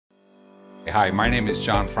Hi, my name is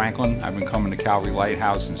John Franklin. I've been coming to Calvary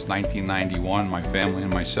Lighthouse since 1991, my family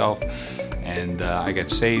and myself, and I got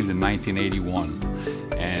saved in 1981.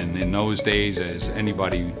 And in those days, as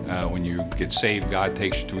anybody, when you get saved, God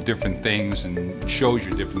takes you through different things and shows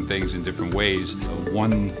you different things in different ways.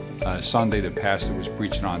 One Sunday, the pastor was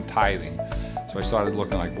preaching on tithing. So I started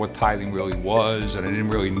looking like what tithing really was, and I didn't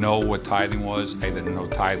really know what tithing was. I didn't know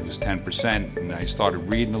tithe was 10%, and I started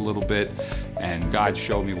reading a little bit, and God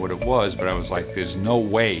showed me what it was, but I was like, there's no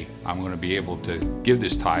way I'm going to be able to give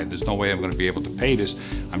this tithe. There's no way I'm going to be able to pay this.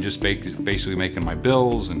 I'm just basically making my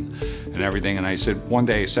bills and everything. And I said, one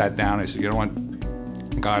day I sat down, I said, you know what?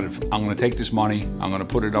 God, if I'm going to take this money, I'm going to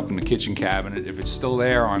put it up in the kitchen cabinet. If it's still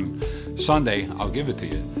there on Sunday, I'll give it to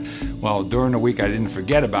you. Well, during the week, I didn't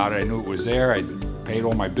forget about it. I knew it was there. I paid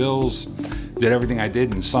all my bills, did everything I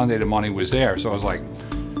did, and Sunday the money was there. So I was like,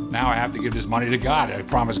 now I have to give this money to God. I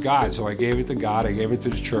promised God. So I gave it to God. I gave it to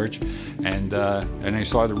the church. And I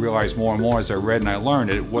started to realize more and more as I read and I learned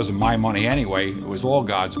it wasn't my money anyway. It was all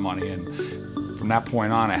God's money. And from that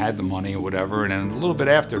point on, I had the money or whatever. And then a little bit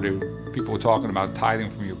after, people were talking about tithing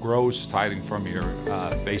from your gross, tithing from your,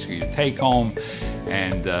 basically your take home.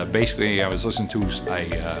 And basically I was listening to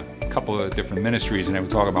a couple of different ministries, and they were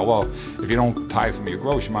talking about, well, if you don't tithe from your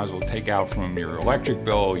gross, you might as well take out from your electric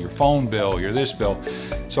bill, your phone bill, your this bill.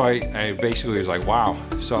 So I basically was like, wow.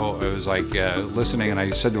 So it was like listening, and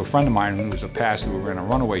I said to a friend of mine who was a pastor who ran a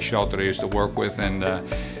runaway shelter that I used to work with, and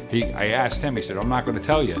I asked him, he said, I'm not going to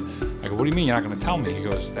tell you. I go, what do you mean you're not going to tell me? He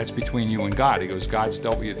goes, that's between you and God. He goes, God's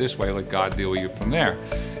dealt with you this way, let God deal with you from there.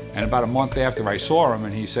 And about a month after I saw him,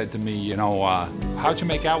 and he said to me, you know, how'd you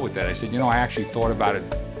make out with that? I said, you know, I actually thought about it,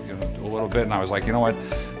 you know, a little bit, and I was like, you know what,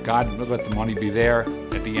 God let the money be there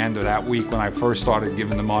at the end of that week when I first started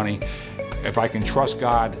giving the money. If I can trust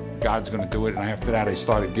God, God's going to do it. And after that, I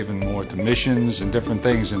started giving more to missions and different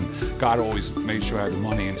things, and God always made sure I had the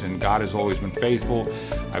money, and God has always been faithful.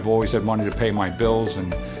 I've always had money to pay my bills,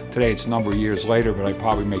 and today it's a number of years later, but I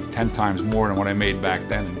probably make 10 times more than what I made back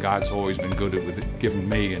then, and God's always been good with giving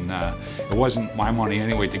me, and it wasn't my money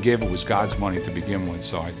anyway to give, it was God's money to begin with,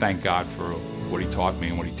 so I thank God for what He taught me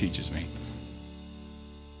and what He teaches me.